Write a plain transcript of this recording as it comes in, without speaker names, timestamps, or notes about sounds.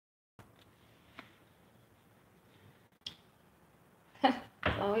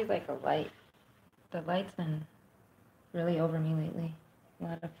always like a light. The light's been really over me lately. A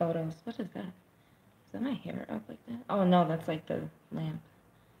lot of photos. What is that? Is that my hair up like that? Oh no, that's like the lamp.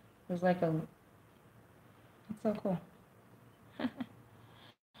 There's like a... It's so cool.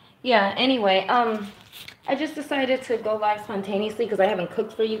 Yeah, anyway, I just decided to go live spontaneously because I haven't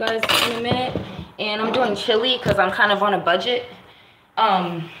cooked for you guys in a minute. And I'm doing chili because I'm kind of on a budget,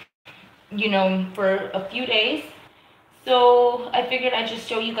 you know, for a few days. So I figured I'd just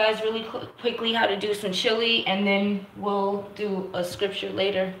show you guys really quickly how to do some chili, and then we'll do a scripture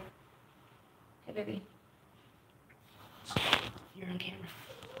later. Hey, baby. You're on camera.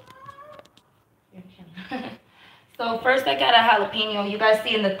 You're on camera. So first I got a jalapeno. You guys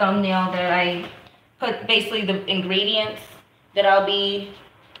see in the thumbnail that I put basically the ingredients that I'll be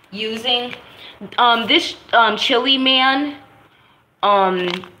using. This chili man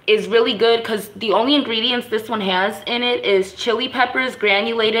is really good because the only ingredients this one has in it is chili peppers,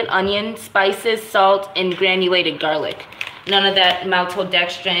 granulated onion, spices, salt, and granulated garlic. None of that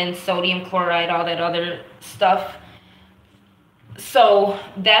maltodextrin, sodium chloride, all that other stuff. So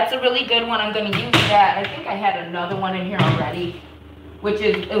that's a really good one. I'm going to use that. I think I had another one in here already, which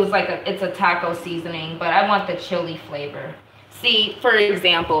is, it's a taco seasoning, but I want the chili flavor. See, for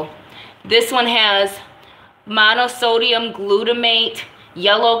example, this one has monosodium glutamate,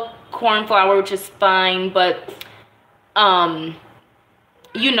 yellow corn flour, which is fine, but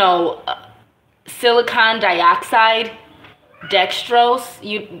you know, silicon dioxide, dextrose,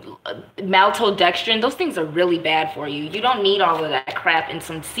 maltodextrin, those things are really bad for you. You don't need all of that crap in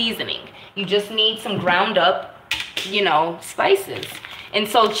some seasoning. You just need some ground up, you know, spices. And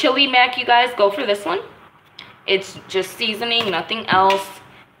so chili mac, you guys, go for this one. It's just seasoning, nothing else.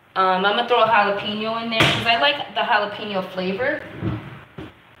 I'm gonna throw a jalapeno in there because I like the jalapeno flavor.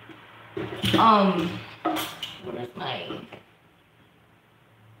 Where's my...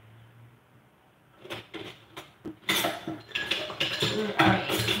 Where are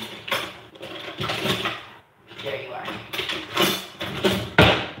you? There you are.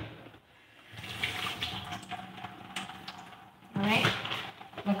 Alright,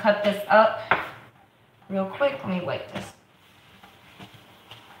 I'm gonna cut this up real quick. Let me wipe this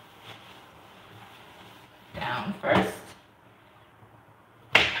down first.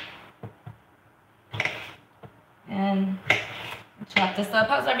 And chop this up.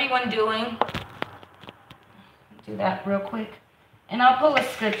 How's everyone doing? Do that real quick. And I'll pull a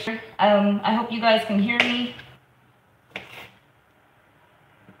scripture. I hope you guys can hear me.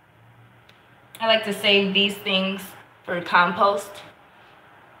 I like to save these things for compost.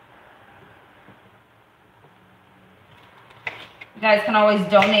 You guys can always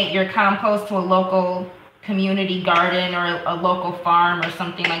donate your compost to a local community garden or a local farm or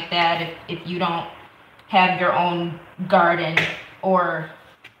something like that if you don't have your own garden or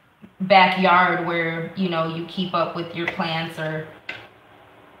backyard where, you know, you keep up with your plants or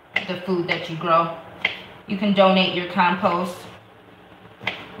the food that you grow. You can donate your compost,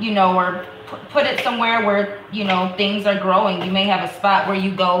 you know, or put it somewhere where, you know, things are growing. You may have a spot where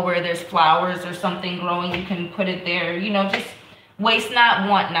you go where there's flowers or something growing. You can put it there, you know, just waste not,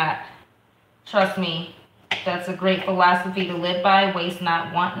 want not. Trust me, that's a great philosophy to live by. Waste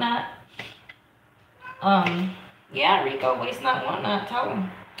not, want not. Yeah, Rico, waste not, want not. Tell him.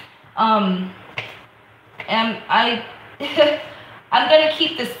 And I'm gonna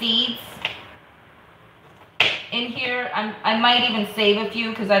keep the seeds in here. I might even save a few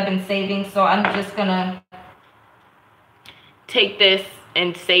because I've been saving, so I'm just gonna take this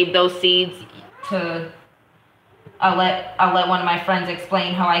and save those seeds to I'll let one of my friends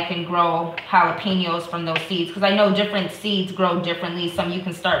explain how I can grow jalapenos from those seeds, because I know different seeds grow differently. Some you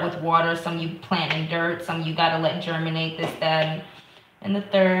can start with water, some you plant in dirt, some you gotta let germinate, this, that, and the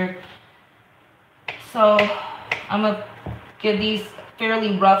third. So I'm gonna give these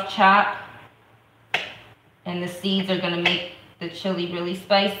fairly rough chop, and the seeds are gonna make the chili really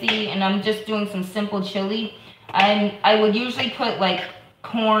spicy. And I'm just doing some simple chili. I would usually put like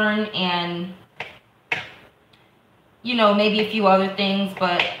corn and, you know, maybe a few other things,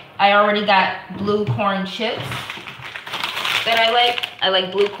 but I already got blue corn chips that I like. I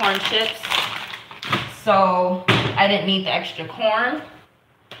like blue corn chips, so I didn't need the extra corn.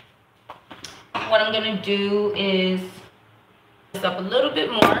 What I'm gonna do is this up a little bit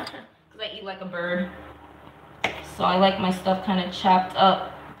more because I eat like a bird. So I like my stuff kind of chopped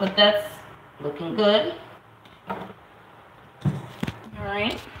up, but that's looking good. All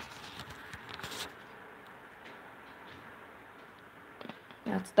right.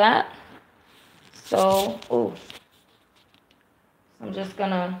 That's that. So, ooh. I'm just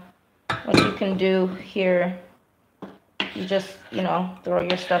gonna, what you can do here you just, you know, throw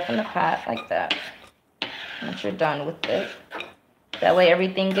your stuff in the pot like that. Once you're done with it. That way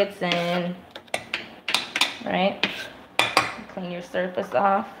everything gets in, right? Clean your surface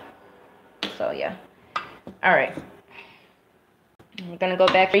off. So yeah. All right. I'm gonna go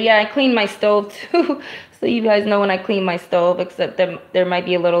back. Yeah, I cleaned my stove too. So you guys know when I clean my stove, except there might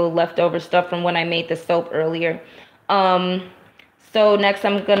be a little leftover stuff from when I made the soap earlier. So next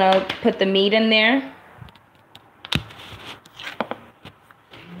I'm gonna put the meat in there.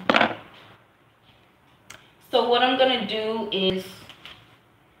 So what I'm gonna do is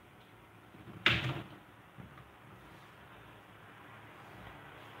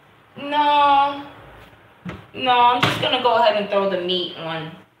no, I'm just gonna go ahead and throw the meat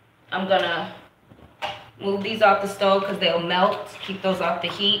on. I'm gonna move these off the stove because they'll melt. Keep those off the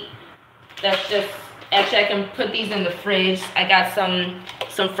heat. That's just, actually I can put these in the fridge. I got some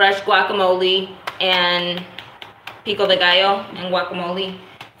fresh guacamole and pico de gallo and guacamole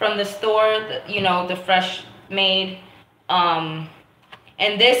from the store, you know, the fresh made. And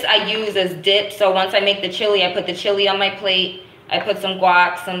this I use as dip. So once I make the chili, I put the chili on my plate. I put some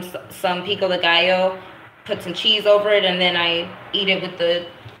guac, some pico de gallo, put some cheese over it, and then I eat it with the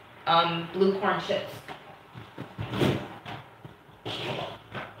blue corn chips.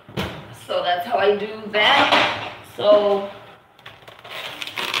 So that's how I do that. So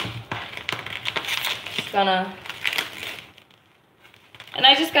just gonna, and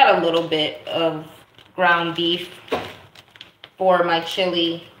I just got a little bit of ground beef for my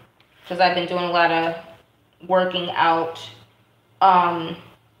chili because I've been doing a lot of working out.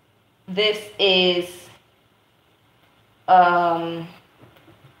 This is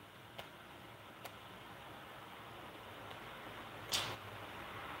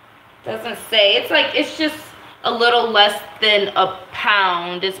doesn't say. It's like, it's just a little less than a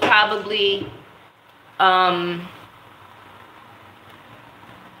pound. It's probably I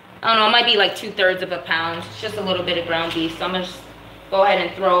don't know, it might be like 2/3 of a pound. It's just a little bit of ground beef. So I'm gonna just go ahead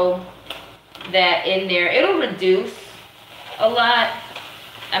and throw that in there. It'll reduce a lot.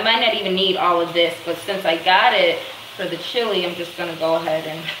 I might not even need all of this, but since I got it for the chili, I'm just gonna go ahead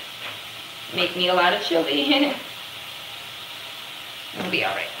and make me a lot of chili. It'll be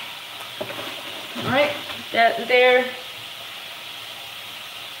all right. All right, that there.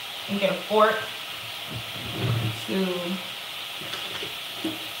 And get a fork to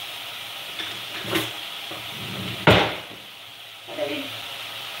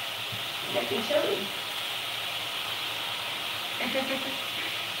making chili.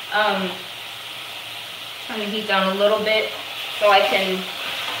 Turn the heat down a little bit so I can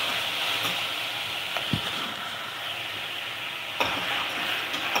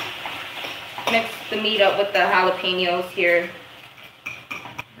mix the meat up with the jalapenos here.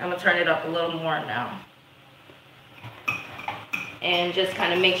 I'm gonna turn it up a little more now. And just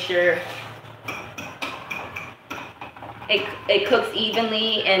kind of make sure it cooks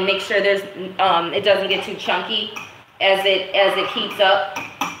evenly, and make sure there's it doesn't get too chunky as it heats up.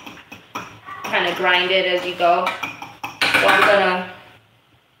 Kind of grind it as you go. So I'm gonna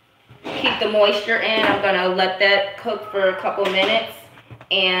keep the moisture in. I'm gonna let that cook for a couple minutes.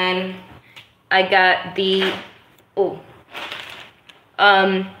 And I got the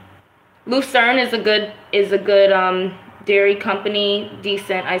Lucerne is a good dairy company,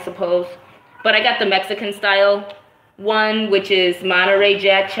 decent I suppose. But I got the Mexican style one, which is Monterey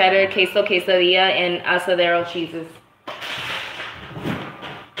Jack, cheddar, queso, quesadilla, and asadero cheeses.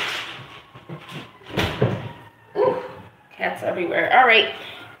 Ooh, cats everywhere. All right.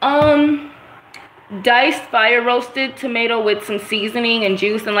 Diced fire roasted tomato with some seasoning and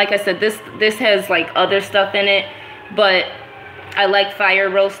juice. And like I said, this has like other stuff in it, but I like fire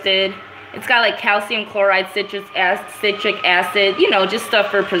roasted. It's got like calcium chloride, citric acid, you know, just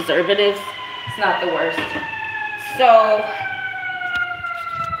stuff for preservatives. It's not the worst. So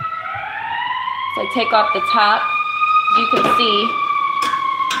I take off the top. As you can see,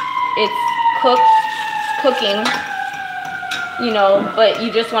 it's cooking, you know, but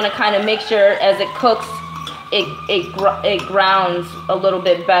you just want to kind of make sure as it cooks, it grounds a little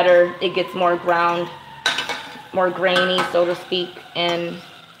bit better. It gets more ground, more grainy, so to speak, and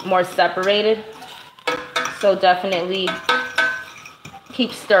more separated. So definitely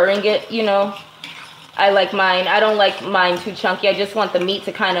keep stirring it, you know. I like mine. I don't like mine too chunky. I just want the meat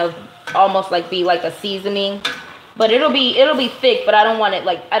to kind of almost like be like a seasoning. But it'll be thick, but I don't want it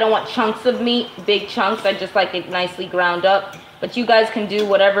like, I don't want chunks of meat, big chunks. I just like it nicely ground up. But you guys can do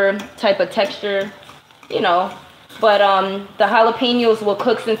whatever type of texture, you know. But the jalapenos will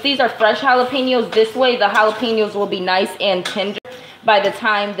cook. Since these are fresh jalapenos, this way the jalapenos will be nice and tender by the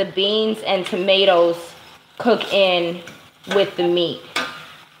time the beans and tomatoes cook in with the meat.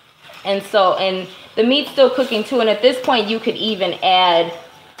 And so, and the meat's still cooking too. And at this point, you could even add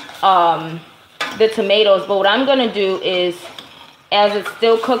the tomatoes. But what I'm going to do is, as it's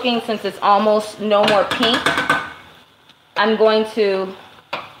still cooking, since it's almost no more pink, I'm going to,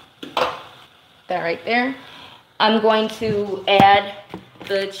 that right there, I'm going to add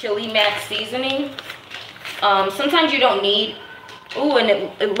the chili mac seasoning. Sometimes you don't need, ooh, and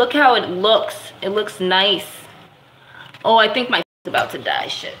it look how it looks. It looks nice. Oh, I think my about to die,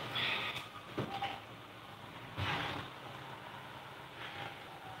 shit.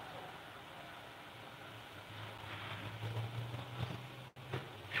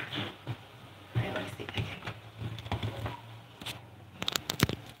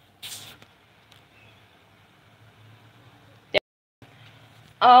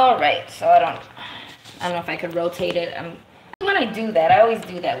 All right, so I don't know if I could rotate it. When I do that, I always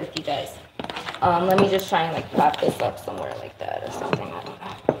do that with you guys. Let me just try and like pop this up somewhere like that or something. I don't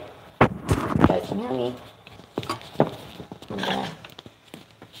know. You guys can hear me? Yeah.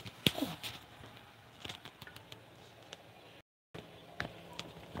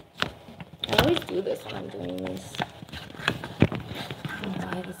 I always do this when I'm doing this. I don't know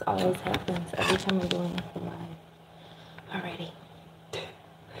why this always happens every time I'm doing it live. Alrighty.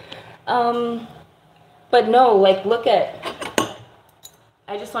 But no, like, look at,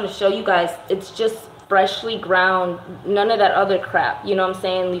 I just want to show you guys, it's just freshly ground, none of that other crap, you know what I'm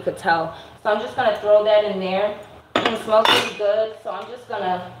saying? You could tell. So I'm just going to throw that in there. It smells really good, so I'm just going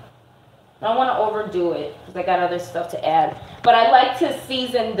to, I don't want to overdo it because I got other stuff to add. But I like to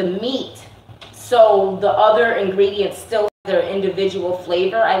season the meat so the other ingredients still have their individual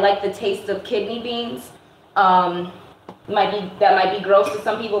flavor. I like the taste of kidney beans. That might be gross to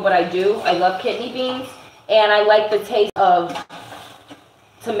some people, but I do. I love kidney beans. And I like the taste of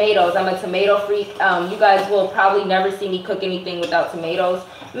tomatoes. I'm a tomato freak. You guys will probably never see me cook anything without tomatoes.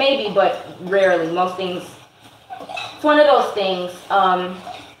 Maybe, but rarely. Most things, it's one of those things.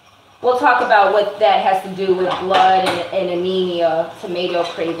 We'll talk about what that has to do with blood and anemia, tomato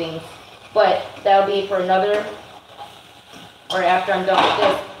cravings. But that'll be for another, or after I'm done with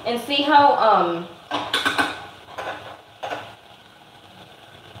this. And see how,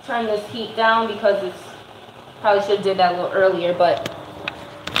 turn this heat down because it's, probably should have did that a little earlier, but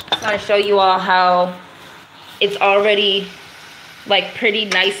I'm trying to show you all how it's already like pretty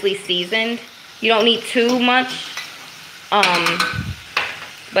nicely seasoned. You don't need too much,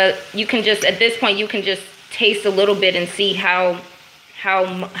 but you can just, at this point, you can just taste a little bit and see how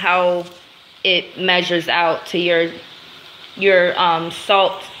it measures out to your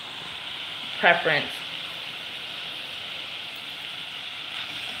salt preference.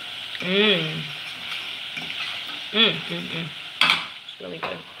 It's really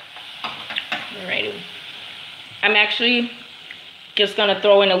good. Alrighty. I'm actually just gonna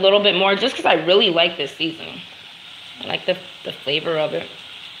throw in a little bit more just because I really like this seasoning. I like the flavor of it.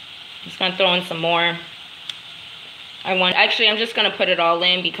 I'm just gonna throw in some more. Actually, I'm just gonna put it all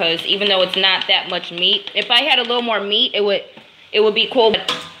in because even though it's not that much meat, if I had a little more meat, it would be cool.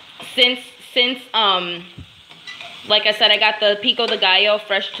 But since like I said, I got the pico de gallo,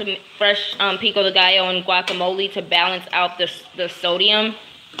 fresh pico de gallo and guacamole to balance out the sodium,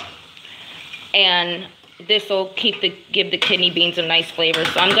 and this will give the kidney beans a nice flavor.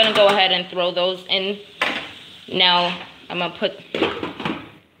 So I'm gonna go ahead and throw those in. Now I'm gonna put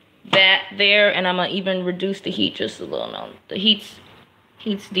that there, and I'm gonna even reduce the heat just a little. Now the heat's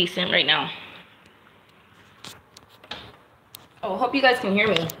decent right now. Oh, hope you guys can hear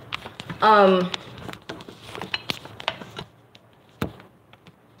me.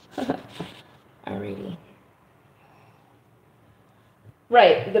 Alrighty.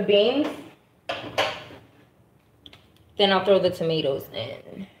 Right, the beans. Then I'll throw the tomatoes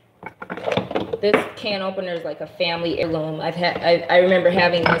in. This can opener is like a family heirloom. I remember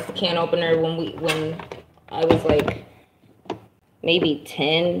having this can opener when I was like maybe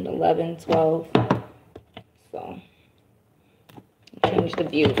 10, 11, 12. So change the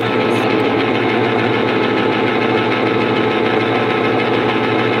view.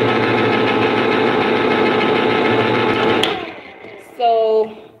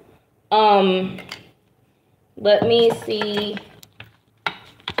 So, let me see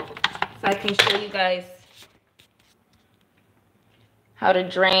if I can show you guys how to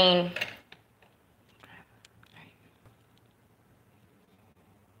drain.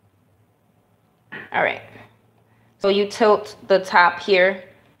 All right. So you tilt the top here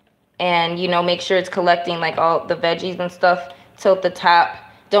and, you know, make sure it's collecting like all the veggies and stuff. Tilt the top.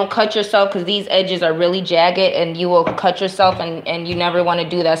 Don't cut yourself because these edges are really jagged and you will cut yourself, and you never want to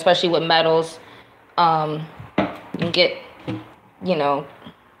do that, especially with metals. You can get you know,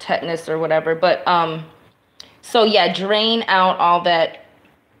 tetanus or whatever. But so yeah, drain out all that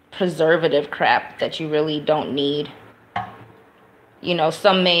preservative crap that you really don't need. You know,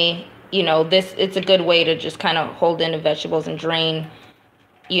 some may, you know, it's a good way to just kind of hold in the vegetables and drain,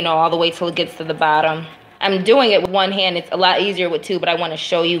 you know, all the way till it gets to the bottom. I'm doing it with one hand. It's a lot easier with two, but I want to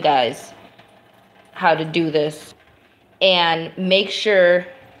show you guys how to do this. And make sure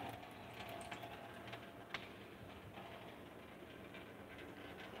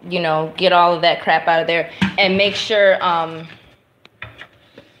you know, get all of that crap out of there. And make sure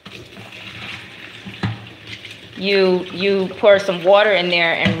you pour some water in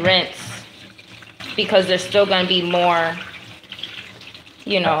there and rinse, because there's still going to be more,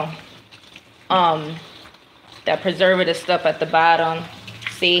 you know, that preservative stuff at the bottom.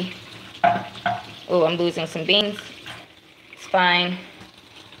 See? Oh, I'm losing some beans. It's fine.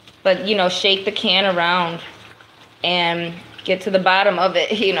 But, you know, shake the can around and get to the bottom of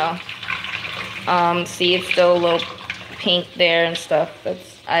it, you know. See, it's still a little pink there and stuff.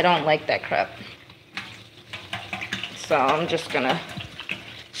 I don't like that crap. So I'm just gonna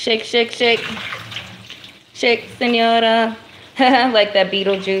shake, shake, shake. Shake, senora. Like that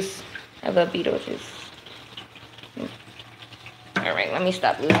Beetlejuice. I love Beetlejuice. Alright, let me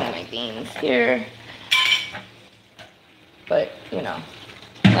stop losing my beans here. But, you know,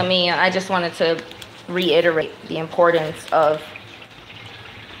 I just wanted to reiterate the importance of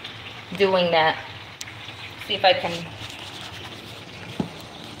doing that. See if I can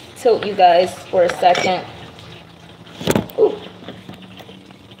tilt you guys for a second. Ooh.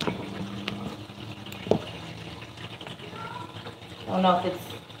 I don't know if it's...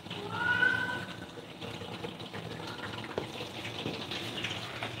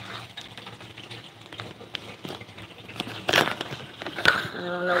 I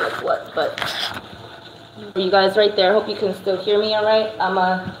don't know what's what, but you guys right there, I hope you can still hear me all right. I'm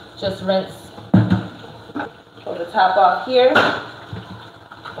gonna just rinse pull the top off here.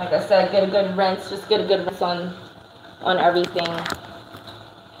 Like I said, get a good rinse, just get a good rinse on everything.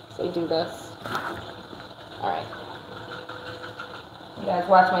 So you do this. Alright. You guys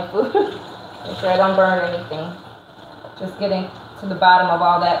watch my food. Make sure I don't burn anything. Just getting to the bottom of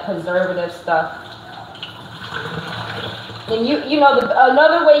all that preservative stuff. And you know,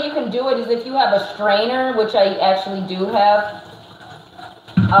 another way you can do it is if you have a strainer, which I actually do have.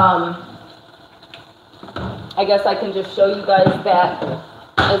 I guess I can just show you guys that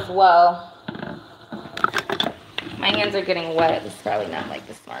as well. My hands are getting wet. It's probably not like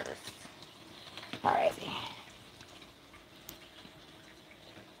the smartest. All right.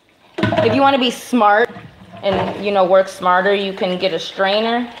 If you want to be smart and, you know, work smarter, you can get a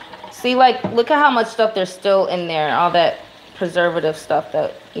strainer. See, like, look at how much stuff there's still in there. All that preservative stuff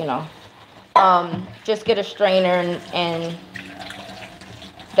that, you know. Just get a strainer and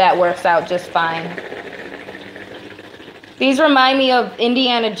that works out just fine. These remind me of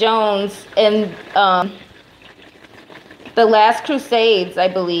Indiana Jones and The Last Crusades, I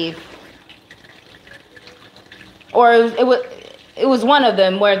believe. Or it was one of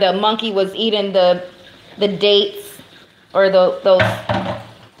them where the monkey was eating the dates or those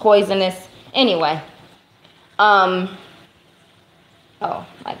poisonous. Anyway. Oh,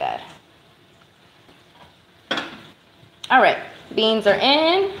 my bad. All right, beans are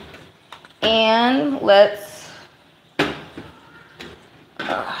in, and let's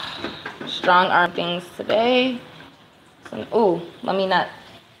strong arm things today. So, ooh, let me not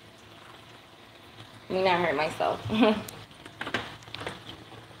hurt myself.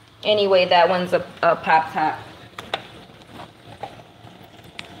 Anyway, that one's a pop top.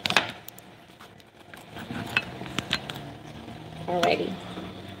 Alrighty.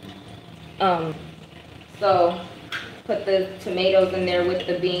 So put the tomatoes in there with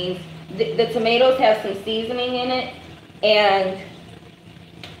the beans. The tomatoes have some seasoning in it, and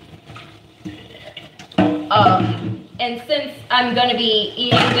since I'm gonna be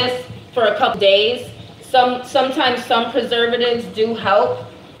eating this for a couple days, sometimes some preservatives do help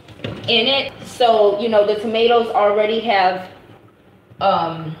in it. So, you know, the tomatoes already have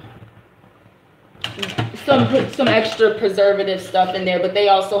some extra preservative stuff in there, but they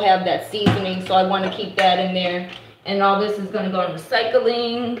also have that seasoning, so I want to keep that in there. And all this is going to go in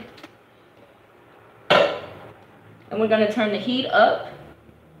recycling. And we're going to turn the heat up.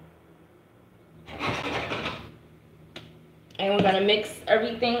 And we're going to mix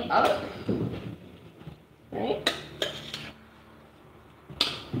everything up. Right?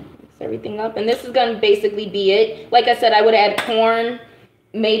 Mix everything up. And this is going to basically be it. Like I said, I would add corn,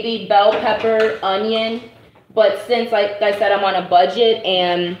 maybe bell pepper, onion. But since, like I said, I'm on a budget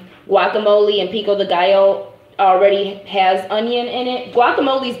and guacamole and pico de gallo already has onion in it.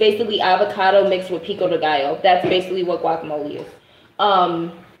 Guacamole is basically avocado mixed with pico de gallo. That's basically what guacamole is.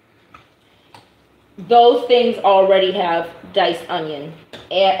 Those things already have diced onion,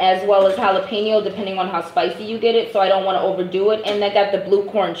 as well as jalapeno, depending on how spicy you get it. So I don't want to overdo it. And I got the blue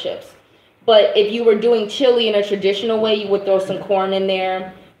corn chips. But if you were doing chili in a traditional way, you would throw some corn in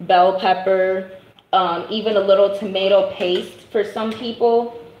there, bell pepper, even a little tomato paste for some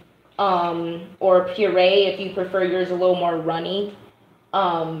people, or puree if you prefer yours a little more runny.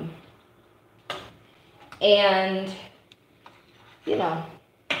 And, you know,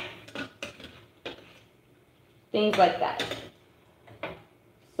 things like that.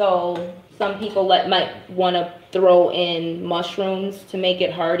 So some people might want to throw in mushrooms to make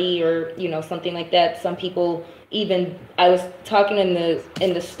it hearty, or you know, something like that. Some people even, I was talking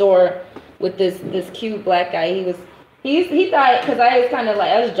in the store with this cute black guy. He thought, because I was kind of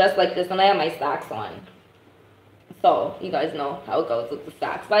like, I was dressed like this and I had my socks on. So you guys know how it goes with the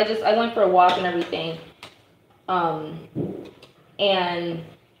socks. But I went for a walk and everything. And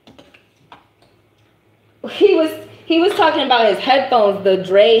he was talking about his headphones, the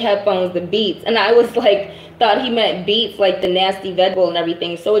Dre headphones, the Beats, and I was like, thought he meant Beats, like the nasty vegetable and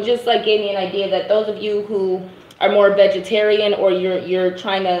everything. So it just like gave me an idea that those of you who are more vegetarian, or you're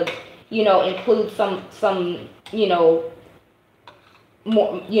trying to, you know, include some you know,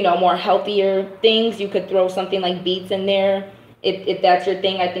 more healthier things, you could throw something like beets in there. If that's your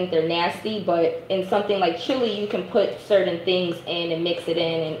thing. I think they're nasty, but in something like chili, you can put certain things in and mix it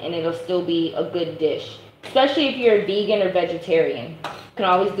in, and it'll still be a good dish. Especially if you're vegan or vegetarian. You can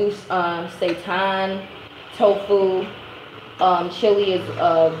always do seitan, tofu. Chili is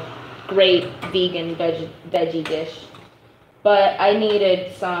a great vegan veggie dish. But I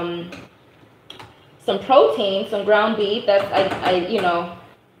needed some protein, some ground beef. That's I you know,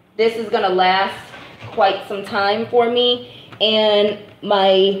 this is gonna last quite some time for me. And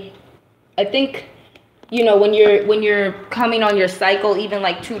I think, you know, when you're coming on your cycle, even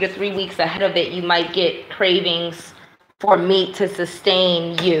like 2 to 3 weeks ahead of it, you might get cravings for meat to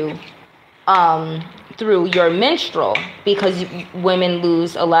sustain you through your menstrual, because women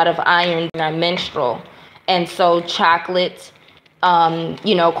lose a lot of iron in our menstrual. And so chocolate,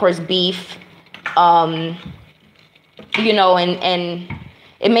 you know, of course, beef, you know, and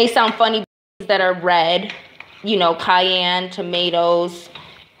it may sound funny, that are red, you know, cayenne, tomatoes,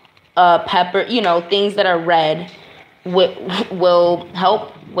 pepper, you know, things that are red will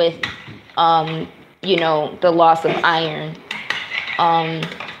help with, you know, the loss of iron.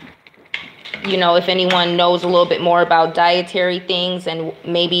 You know, if anyone knows a little bit more about dietary things, and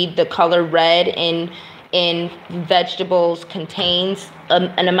maybe the color red in vegetables contains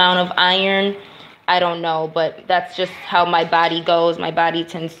an amount of iron, I don't know, but that's just how my body goes. My body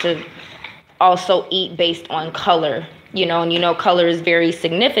tends to also eat based on color, you know, and you know, color is very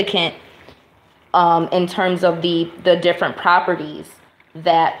significant in terms of the different properties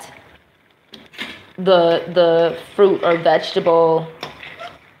that the fruit or vegetable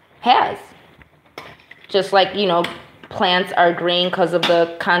has. Just like, you know, plants are green because of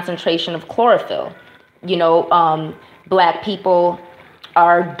the concentration of chlorophyll. You know, black people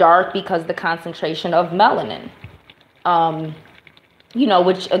are dark because the concentration of melanin. You know,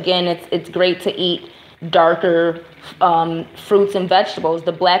 which again, it's great to eat darker fruits and vegetables.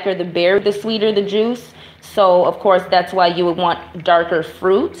 The blacker the berry, the sweeter the juice. So of course, that's why you would want darker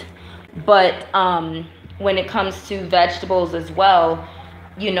fruit. But when it comes to vegetables as well,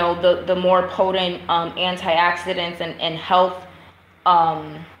 you know, the more potent antioxidants and health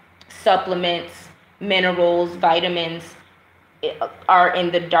supplements, minerals, vitamins are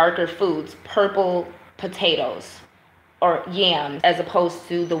in the darker foods. Purple potatoes or yams, as opposed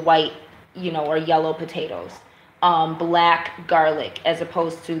to the white, you know, or yellow potatoes. Black garlic as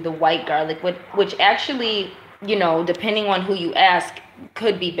opposed to the white garlic, which actually, you know, depending on who you ask,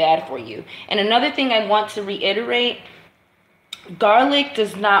 could be bad for you. And another thing I want to reiterate, garlic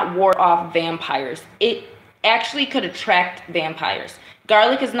does not ward off vampires. It actually could attract vampires.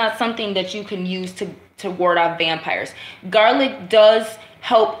 Garlic is not something that you can use to ward off vampires. Garlic does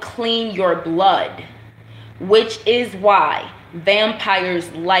help clean your blood, which is why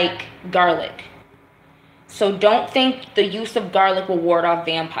vampires like garlic. So don't think the use of garlic will ward off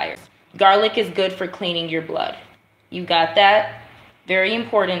vampires. Garlic is good for cleaning your blood. You got that? Very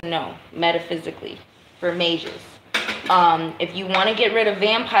important to know, metaphysically, for mages. If you want to get rid of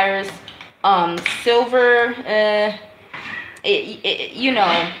vampires, silver, you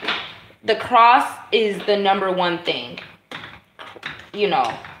know, the cross is the #1 thing, you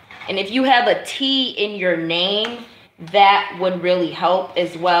know. And if you have a T in your name, that would really help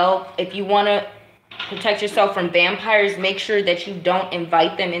as well. If you want to protect yourself from vampires, make sure that you don't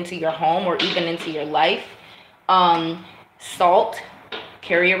invite them into your home or even into your life. Salt,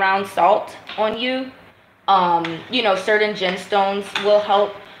 carry around salt on you. You know, certain gemstones will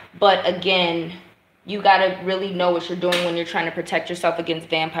help, but again, you gotta really know what you're doing when you're trying to protect yourself against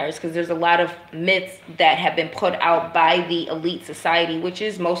vampires, because there's a lot of myths that have been put out by the elite society, which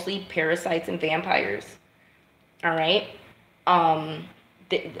is mostly parasites and vampires. All right.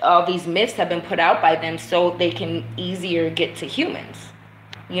 All these myths have been put out by them so they can easier get to humans,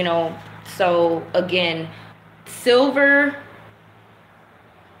 you know. So again, silver,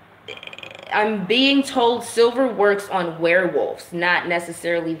 I'm being told silver works on werewolves, not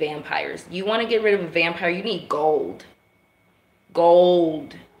necessarily vampires. You want to get rid of a vampire, you need gold.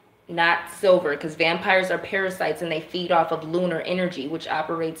 Gold, not silver, because vampires are parasites and they feed off of lunar energy, which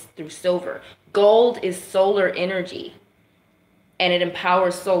operates through silver. Gold is solar energy, and it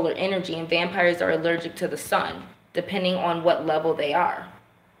empowers solar energy, and vampires are allergic to the sun, depending on what level they are.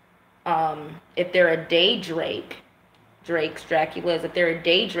 If they're a day drake, Draculas, if they're a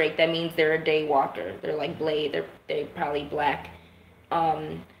day drake, that means they're a day walker. They're like Blade, they're probably black.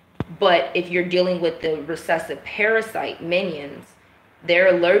 But if you're dealing with the recessive parasite minions,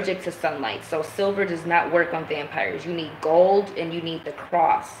 they're allergic to sunlight. So silver does not work on vampires. You need gold and you need the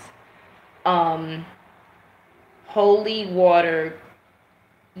cross. Holy water,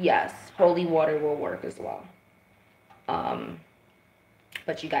 yes, holy water will work as well.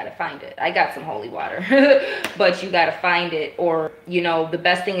 But you got to find it. I got some holy water, but you got to find it. Or, you know, the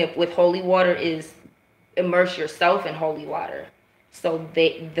best thing with holy water is immerse yourself in holy water so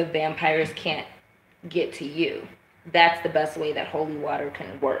the vampires can't get to you. That's the best way that holy water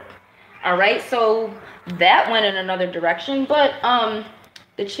can work. All right, so that went in another direction, but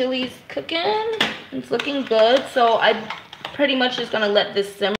the chili's cooking. It's looking good. So I'm pretty much just going to let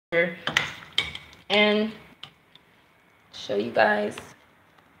this simmer and show you guys.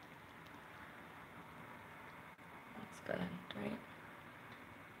 Right?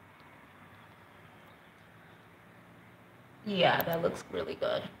 Yeah, that looks really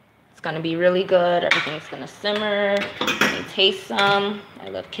good. It's gonna be really good. Everything's gonna simmer. And taste some. I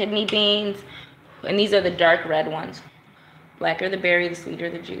love kidney beans, and these are the dark red ones. Blacker the berry, the sweeter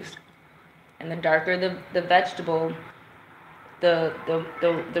the juice, and the darker the vegetable,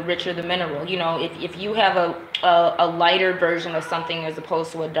 the richer the mineral. You know, if you have a lighter version of something as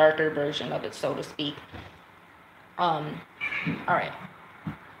opposed to a darker version of it, so to speak. All right.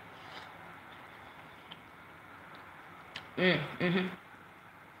 Yeah,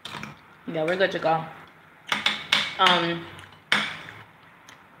 we're good to go.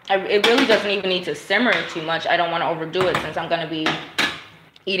 It really doesn't even need to simmer too much. I don't want to overdo it since I'm going to be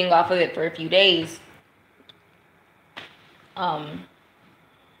eating off of it for a few days. I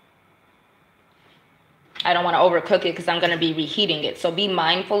don't want to overcook it because I'm going to be reheating it. So be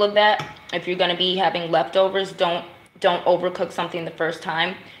mindful of that. If you're going to be having leftovers, don't overcook something the first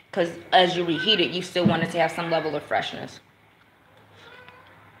time, because as you reheat it, you still want it to have some level of freshness.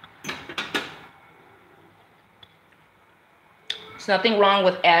 There's nothing wrong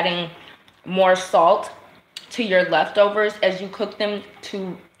with adding more salt to your leftovers as you cook them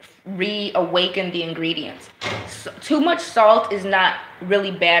to reawaken the ingredients. So, too much salt is not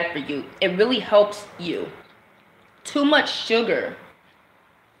really bad for you. It really helps you. Too much sugar,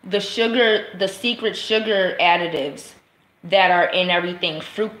 the secret sugar additives that are in everything,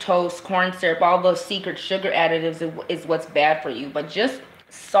 fructose, corn syrup, all those secret sugar additives is what's bad for you. But just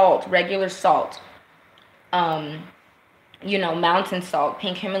salt, regular salt, you know, mountain salt,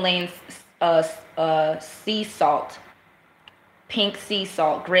 pink Himalayan sea salt, pink sea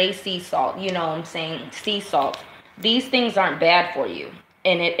salt, gray sea salt, you know what I'm saying, sea salt. These things aren't bad for you.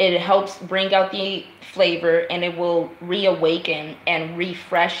 And it helps bring out the flavor, and it will reawaken and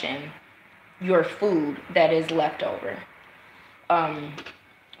refreshen your food that is left over.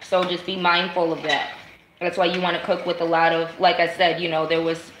 So just be mindful of that. That's why you want to cook with a lot of, like I said, you know, there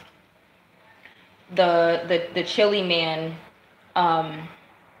was the chili man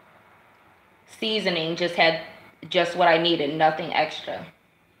seasoning just had just what I needed, nothing extra.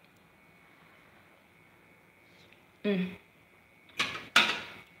 When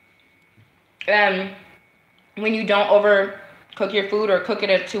you don't overcook your food or cook it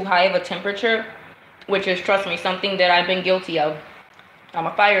at too high of a temperature, which is, trust me, something that I've been guilty of. I'm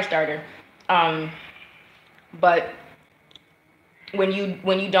a fire starter. But when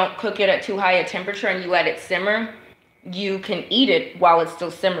you don't cook it at too high a temperature and you let it simmer, you can eat it while it's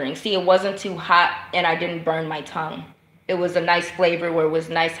still simmering. See, it wasn't too hot and I didn't burn my tongue. It was a nice flavor where it was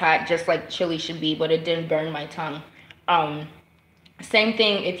nice hot, just like chili should be, but it didn't burn my tongue. Same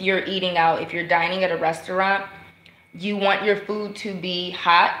thing if you're eating out, if you're dining at a restaurant, you want your food to be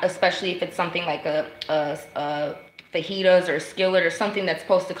hot, especially if it's something like a fajitas or a skillet or something that's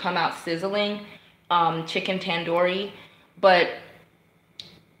supposed to come out sizzling, chicken tandoori. But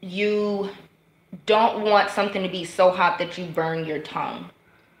you don't want something to be so hot that you burn your tongue.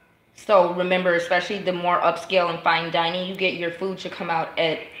 So remember, especially the more upscale and fine dining you get, your food should come out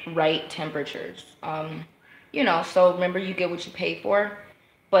at right temperatures. You know, so remember, you get what you pay for.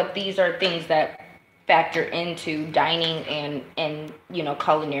 But these are things that factor into dining and you know,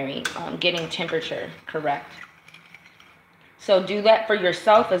 culinary, getting temperature correct. So do that for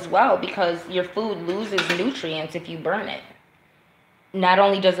yourself as well, because your food loses nutrients if you burn it. Not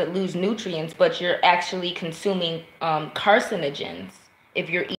only does it lose nutrients, but you're actually consuming carcinogens if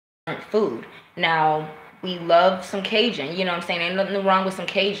you're eating burnt food. Now, we love some Cajun, you know what I'm saying? Ain't nothing wrong with some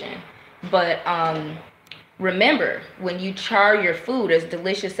Cajun. But remember, when you char your food, as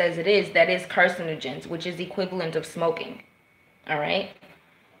delicious as it is, that is carcinogens, which is equivalent of smoking. All right?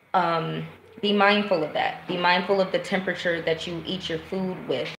 Be mindful of that. Be mindful of the temperature that you eat your food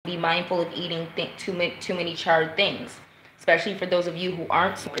with. Be mindful of eating too many charred things, especially for those of you who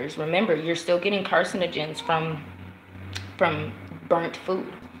aren't smokers. Remember, you're still getting carcinogens from burnt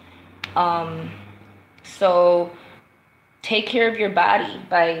food. So take care of your body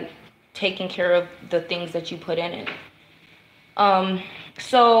by taking care of the things that you put in it.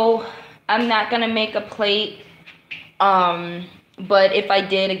 So I'm not gonna make a plate, but if I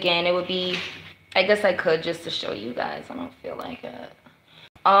did, again, it would be, I guess I could, just to show you guys. I don't feel like it.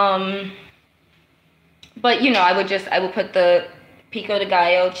 But you know, I would put the pico de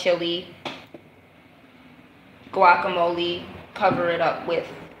gallo, chili, guacamole, cover it up with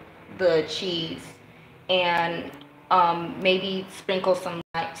the cheese, and maybe sprinkle some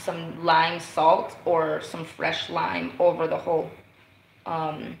lime salt or some fresh lime over the whole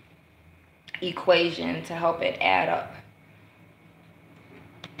equation to help it add up.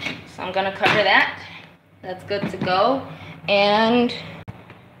 So I'm gonna cover that. That's good to go. And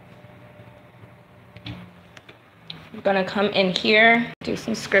I'm gonna come in here, do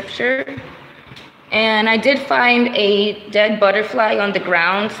some scripture. And I did find a dead butterfly on the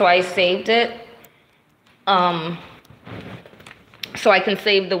ground, so I saved it. So I can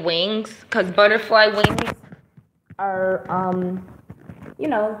save the wings, because butterfly wings are, you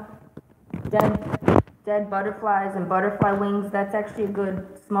know, dead butterflies and butterfly wings. That's actually a good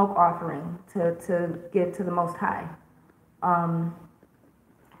smoke offering to give to the Most High.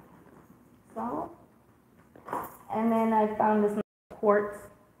 So, and then I found this quartz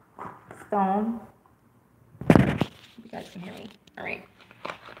stone. You guys can hear me. All right.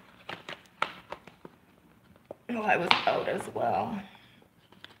 Oh, I was out as well.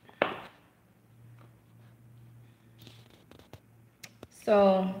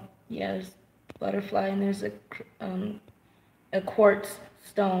 So yeah, there's butterfly, and there's a quartz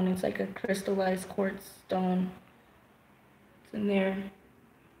stone. It's like a crystallized quartz stone. It's in there.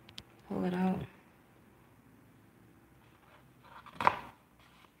 Pull it out.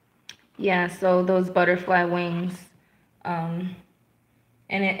 Yeah, so those butterfly wings. And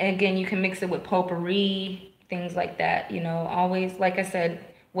again, you can mix it with potpourri, things like that. You know, always, like I said,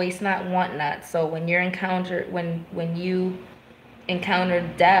 waste not, want not. So when you encounter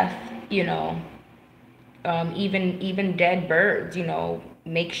death, you know, even dead birds, you know,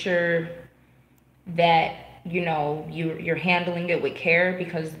 make sure that, you know, you're handling it with care,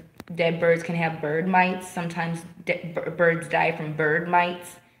 because dead birds can have bird mites. Sometimes birds die from bird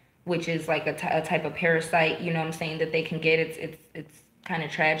mites, which is like a type of parasite, you know what I'm saying, that they can get. It's kind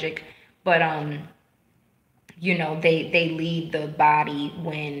of tragic, but you know, they leave the body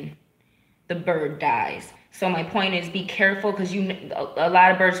when the bird dies. So my point is, be careful, because a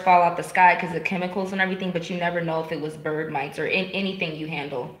lot of birds fall out the sky because of chemicals and everything, but you never know if it was bird mites or anything you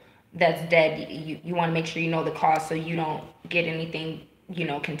handle that's dead. You want to make sure you know the cause, so you don't get anything, you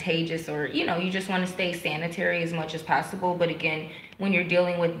know, contagious, or, you know, you just want to stay sanitary as much as possible. But again, when you're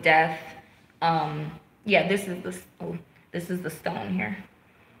dealing with death, yeah, this is the stone here.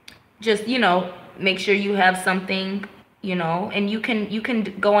 Just, you know, make sure you have something, you know, and you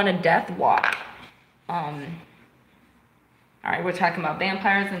can go on a death walk. All right, we're talking about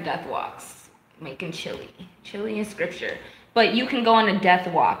vampires and death walks, making chili in scripture. But you can go on a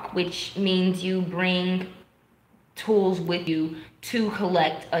death walk, which means you bring tools with you to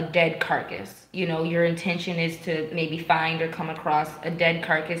collect a dead carcass. You know, your intention is to maybe find or come across a dead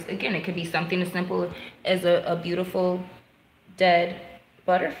carcass. Again, it could be something as simple as a beautiful dead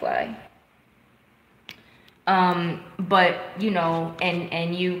butterfly. But you know,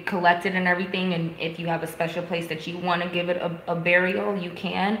 and you collect it and everything, and if you have a special place that you want to give it a burial, you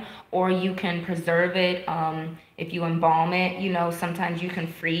can, or you can preserve it. If you embalm it, you know, sometimes you can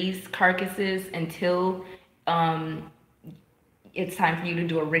freeze carcasses until it's time for you to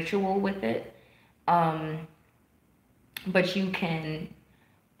do a ritual with it. But you can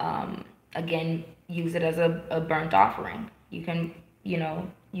again use it as a burnt offering. You can, you know,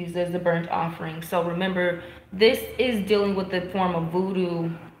 use it as a burnt offering. So remember, this is dealing with the form of voodoo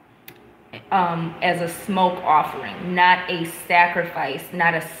as a smoke offering, not a sacrifice,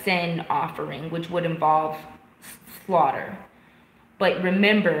 not a sin offering, which would involve slaughter. But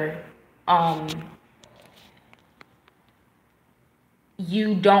remember,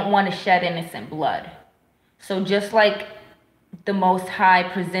 you don't want to shed innocent blood. So just like the Most High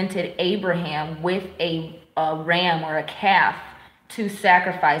presented Abraham with a ram or a calf to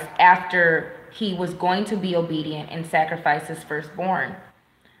sacrifice after he was going to be obedient and sacrifice his firstborn.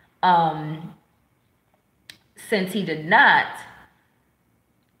 Since he did not,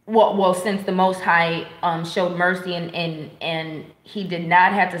 since the Most High showed mercy and he did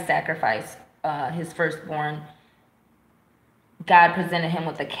not have to sacrifice his firstborn, God presented him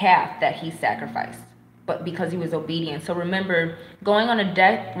with a calf that he sacrificed, but because he was obedient. So remember, going on a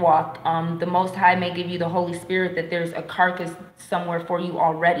death walk, the Most High may give you the Holy Spirit that there's a carcass somewhere for you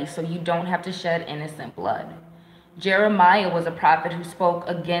already, so you don't have to shed innocent blood. Jeremiah was a prophet who spoke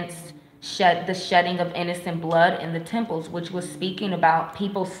against the shedding of innocent blood in the temples, which was speaking about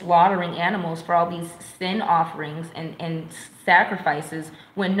people slaughtering animals for all these sin offerings and sacrifices,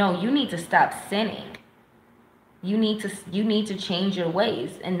 when no, you need to stop sinning. You need to change your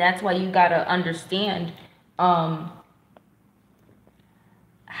ways, and that's why you gotta understand how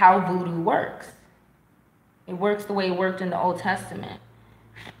voodoo works. It works the way it worked in the Old Testament,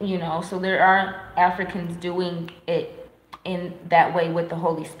 you know. So there are Africans doing it in that way with the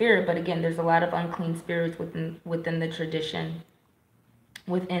Holy Spirit, but again, there's a lot of unclean spirits within the tradition,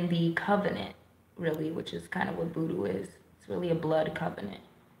 within the covenant, really, which is kind of what voodoo is. It's really a blood covenant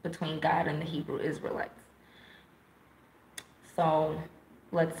between God and the Hebrew Israelites. So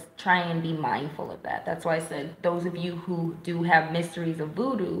let's try and be mindful of that. That's why I said those of you who do have mysteries of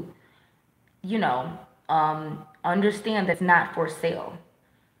voodoo, you know, understand that's not for sale.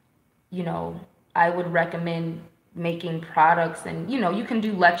 You know, I would recommend making products, and you know, you can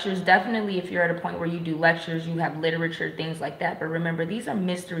do lectures. Definitely, if you're at a point where you do lectures, you have literature, things like that. But remember, these are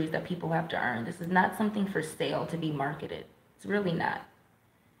mysteries that people have to earn. This is not something for sale to be marketed. It's really not.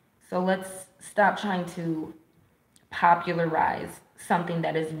 So let's stop trying to popularize something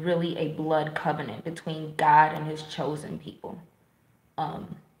that is really a blood covenant between God and his chosen people.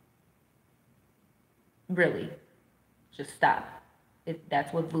 Really, just stop.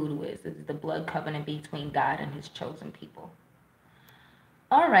 That's what voodoo is. It's the blood covenant between God and his chosen people.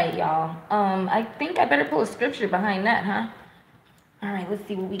 All right, y'all. I think I better pull a scripture behind that, huh? All right, let's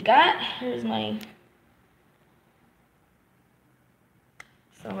see what we got. Here's my...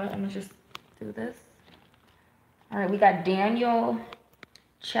 So I'm going to just do this. All right, we got Daniel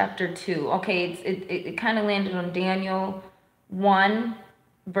chapter 2. Okay, it kind of landed on Daniel 1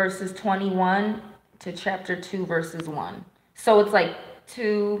 verses 21 to chapter 2 verses 1. So it's like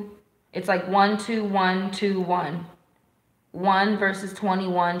 2, it's like 1, 2, 1, 2, 1. 1 verses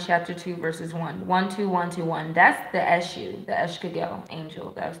 21, chapter 2 verses 1. 1, 2, 1, 2, 1. That's the Eshu, the Eshkagel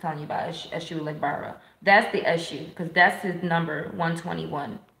angel that I was telling you about, Eshu Legbara. That's the Eshu, because that's his number,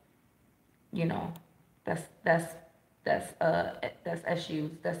 121. You know, that's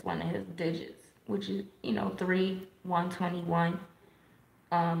Eshu's, that's one of his digits, which is, you know, 3, 121,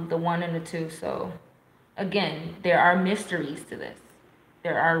 the 1 and the 2. So again, there are mysteries to this.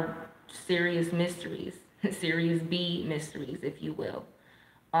 There are serious mysteries, serious B mysteries, if you will.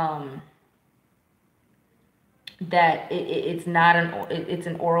 That it's not it's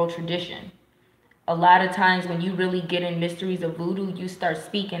an oral tradition. A lot of times when you really get in mysteries of voodoo, you start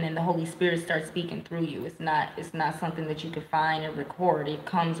speaking and the Holy Spirit starts speaking through you. It's not something that you can find and record. It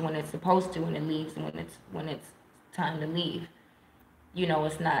comes when it's supposed to, and it leaves when it's time to leave. You know,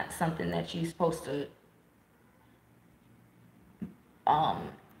 it's not something that you're supposed to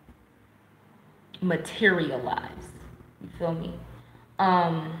materialize. You feel me?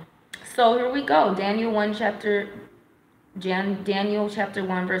 So here we go. Daniel chapter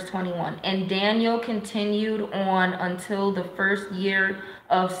 1 verse 21. And Daniel continued on until the first year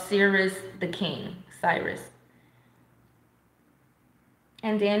of Cyrus the king.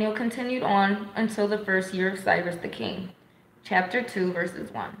 And Daniel continued on until the first year of Cyrus the king. Chapter 2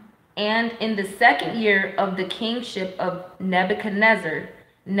 verses 1. And in the second year of the kingship of Nebuchadnezzar,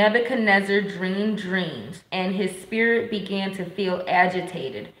 Nebuchadnezzar dreamed dreams, and his spirit began to feel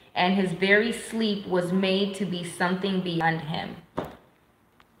agitated, and his very sleep was made to be something beyond him.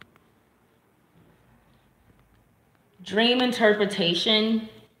 Dream interpretation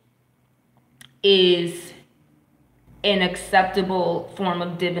is an acceptable form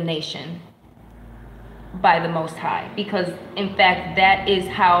of divination by the Most High, because in fact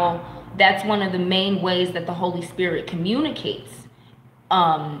that's one of the main ways that the Holy Spirit communicates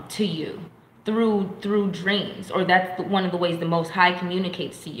to you, through dreams, or that's one of the ways the Most High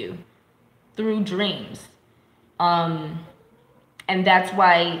communicates to you, through dreams. And that's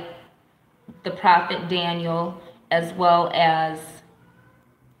why the prophet Daniel, as well as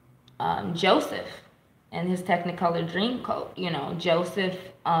Joseph and his Technicolor dream code, Joseph,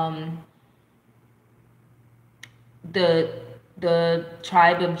 the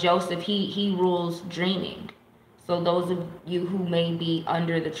tribe of Joseph, he rules dreaming. So those of you who may be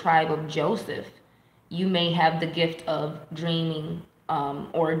under the tribe of Joseph, you may have the gift of dreaming,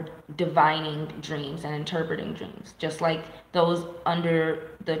 or divining dreams and interpreting dreams. Just like those under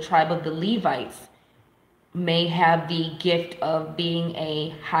the tribe of the Levites may have the gift of being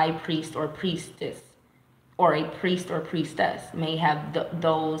a high priest or priestess, or a priest or priestess may have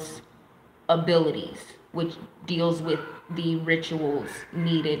those abilities, which deals with the rituals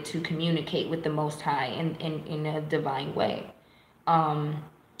needed to communicate with the Most High in a divine way.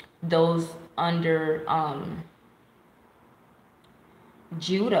 Those under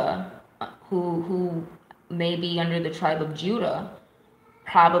Judah, who may be under the tribe of Judah,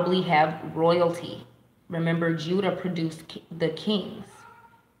 probably have royalty. Remember, Judah produced the kings,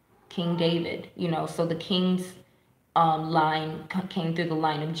 King David, so the king's line came through the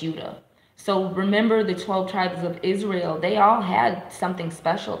line of Judah. So remember, the 12 tribes of Israel, they all had something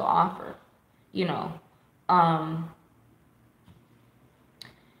special to offer,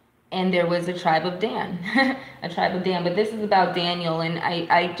 and there was a tribe of Dan, a tribe of Dan. But this is about Daniel, and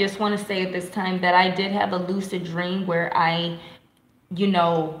I just want to say at this time that I did have a lucid dream where I,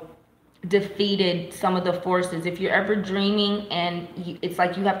 defeated some of the forces. If you're ever dreaming and it's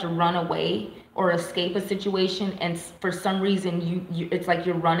like you have to run away or escape a situation, and for some reason it's like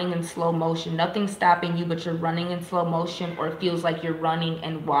you're running in slow motion, nothing's stopping you, but you're running in slow motion, or it feels like you're running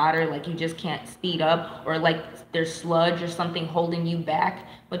in water, like you just can't speed up, or like there's sludge or something holding you back,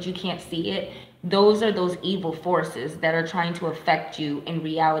 but you can't see it. Those are those evil forces that are trying to affect you in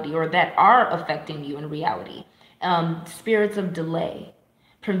reality, or that are affecting you in reality. Spirits of delay,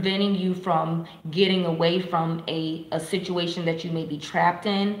 preventing you from getting away from a situation that you may be trapped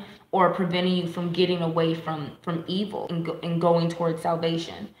in, or preventing you from getting away from evil and going towards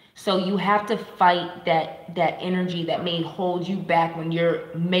salvation. So you have to fight that energy that may hold you back when you're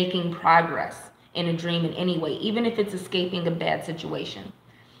making progress in a dream in any way, even if it's escaping a bad situation.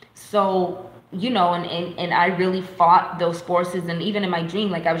 So, and I really fought those forces. And even in my dream,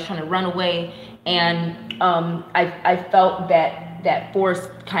 like I was trying to run away, and I felt that force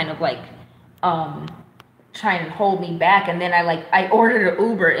kind of like trying to hold me back. And then I ordered an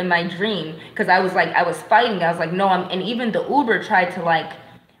Uber in my dream, because I was fighting. I was like, no, and even the Uber tried to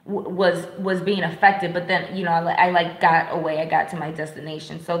was being affected, but then I got away. I got to my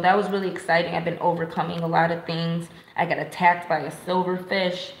destination. So that was really exciting. I've been overcoming a lot of things. I got attacked by a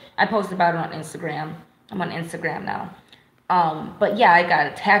silverfish. I posted about it on Instagram. I'm on Instagram now. But yeah, I got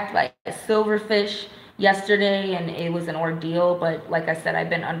attacked by a silverfish yesterday, and it was an ordeal. But like I said, I've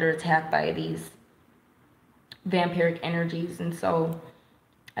been under attack by these vampiric energies, and so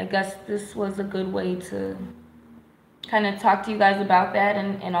I guess this was a good way to kind of talk to you guys about that,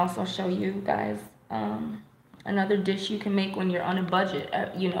 and also show you guys another dish you can make when you're on a budget.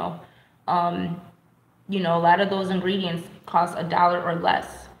 A lot of those ingredients cost $1 or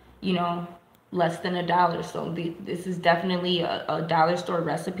less, less than $1. So this is definitely a dollar store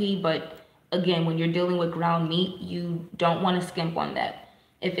recipe. But again, when you're dealing with ground meat, you don't want to skimp on that.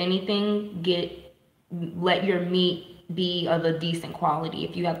 If anything, let your meat be of a decent quality.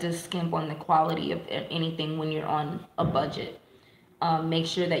 If you have to skimp on the quality of anything when you're on a budget, make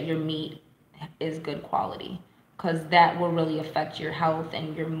sure that your meat is good quality, because that will really affect your health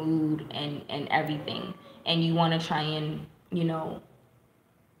and your mood and everything. And you want to try and,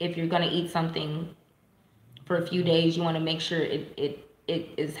 if you're going to eat something for a few days, you want to make sure it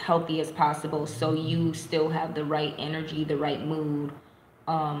is healthy as possible, so you still have the right energy, the right mood.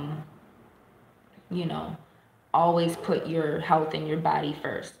 Always put your health and your body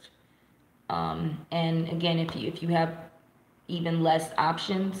first. And again, if you have even less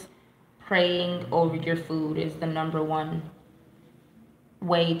options, praying over your food is the #1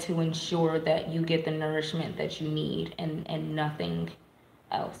 way to ensure that you get the nourishment that you need, and nothing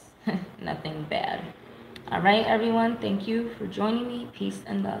else. Nothing bad. All right, everyone. Thank you for joining me. Peace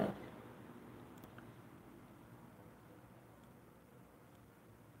and love.